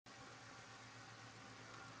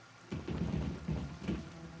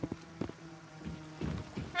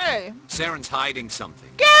Hey! Saren's hiding something.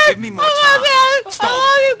 Garrus! Give me more time. I love you! Stall I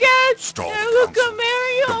love you, Garrus! Stall Yeah, the look, council. come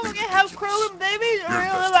marry you. Don't I'm be gonna have ridiculous. Krillin babies. Your Are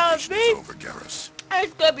you about investigation me? is over, Garrus.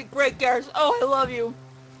 It's gonna be great, Garrus. Oh, I love you.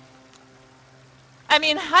 I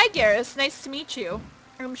mean, hi, Garrus. Nice to meet you.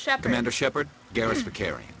 I'm Shepard. Commander Shepard, Garrus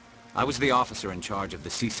Vakarian. I was the officer in charge of the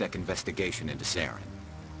CSEC investigation into Saren.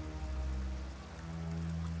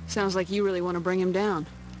 Sounds like you really want to bring him down.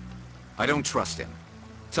 I don't trust him.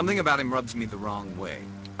 Something about him rubs me the wrong way.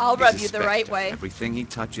 I'll He's rub a you the right specter. way. Everything he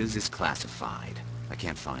touches is classified. I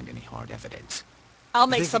can't find any hard evidence. I'll I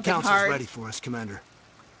make think the something council's hard. ready for us, Commander.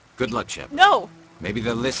 Good luck, Shepard. No! Maybe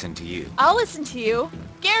they'll listen to you. I'll listen to you.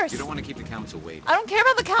 Garrus! You don't want to keep the council waiting. I don't care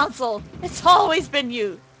about the council. It's always been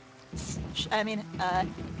you.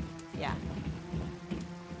 Yeah.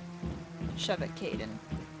 Shove it, Caden.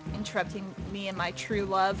 Interrupting me and my true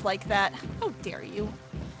love like that. How dare you?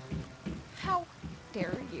 How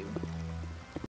dare you?